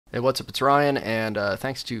Hey, what's up? It's Ryan, and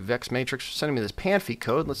thanks to Vex Matrix for sending me this Phanpy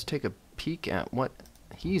code. Let's take a peek at what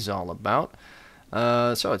he's all about.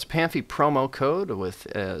 So it's Phanpy promo code with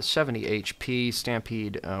 70 HP,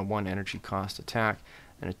 Stampede 1 energy cost attack,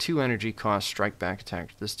 and a 2 energy cost strike back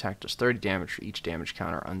attack. This attack does 30 damage for each damage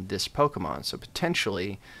counter on this Pokemon. So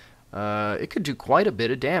potentially, it could do quite a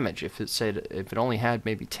bit of damage if it only had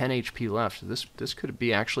maybe 10 HP left. This could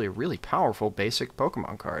be actually a really powerful basic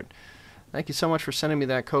Pokemon card. Thank you so much for sending me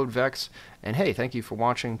that code, Vex. And hey, thank you for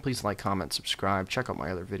watching. Please like, comment, subscribe. Check out my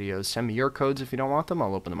other videos. Send me your codes if you don't want them.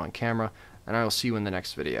 I'll open them on camera. And I will see you in the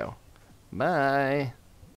next video. Bye.